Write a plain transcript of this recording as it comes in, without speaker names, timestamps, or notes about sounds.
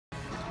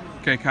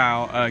Okay,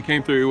 Kyle,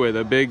 came through with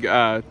a big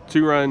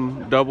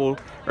two-run double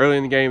early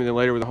in the game and then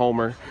later with a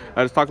homer.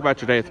 Just talk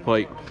about your day at the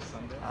plate.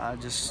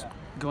 Just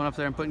going up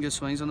there and putting good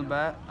swings on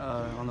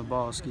the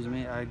ball, excuse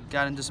me. I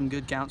got into some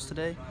good counts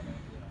today,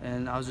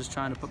 and I was just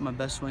trying to put my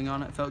best swing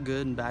on it. It felt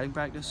good in batting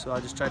practice, so I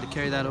just tried to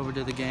carry that over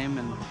to the game,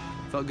 and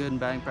felt good in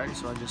batting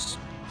practice, so I just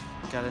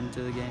got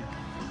into the game.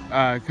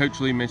 Coach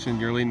Lee mentioned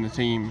you're leading the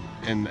team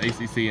in the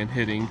ACC in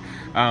hitting,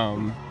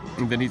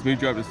 and then he's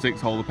moved you up to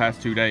 6 hole the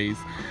past 2 days.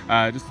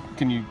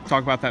 Can you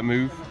talk about that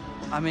move?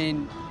 I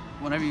mean,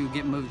 whenever you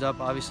get moved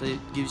up, obviously it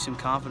gives you some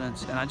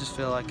confidence, and I just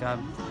feel like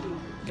I've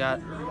got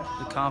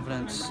the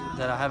confidence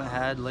that I haven't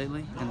had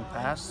lately in the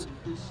past,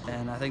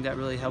 and I think that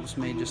really helps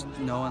me, just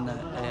knowing that,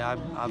 hey,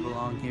 I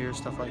belong here,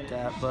 stuff like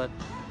that. But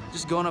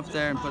just going up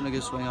there and putting a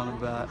good swing on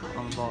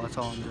the ball, that's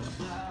all I'm doing.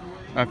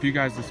 A few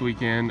guys this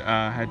weekend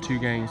had 2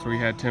 games where you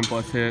had 10+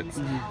 hits.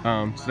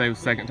 Today was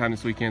the second time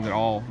this weekend that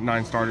all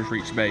 9 starters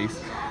reached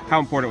base. How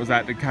important was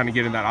that to kind of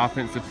get in that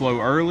offensive flow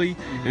early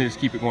and just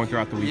keep it going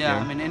throughout the weekend? Yeah,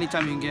 I mean,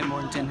 anytime you can get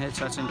more than 10 hits,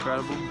 that's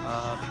incredible,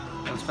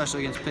 especially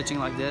against pitching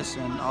like this.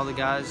 And all the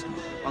guys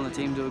on the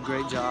team do a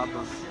great job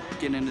of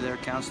getting into their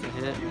accounts to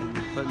hit and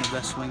putting the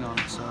best swing on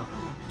it. So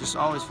just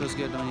always feels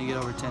good when you get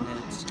over 10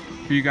 hits.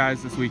 For you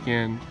guys this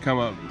weekend, come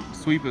up,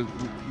 sweep a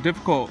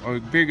difficult or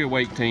very good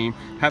Wake team,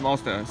 haven't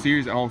lost a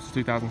series at home since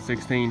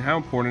 2016. How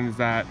important is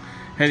that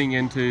heading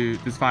into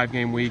this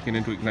 5-game week and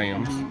into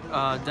exams?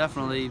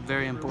 Definitely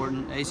very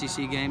important.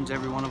 ACC games,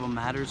 every one of them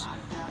matters,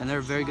 and they're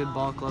a very good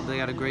ball club. They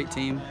got a great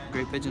team,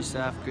 great pitching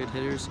staff, good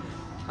hitters.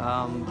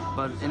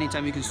 But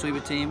anytime you can sweep a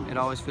team, it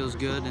always feels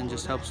good and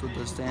just helps with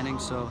the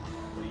standings. So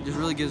it just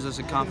really gives us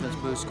a confidence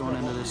boost going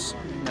into this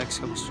next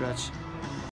couple stretch.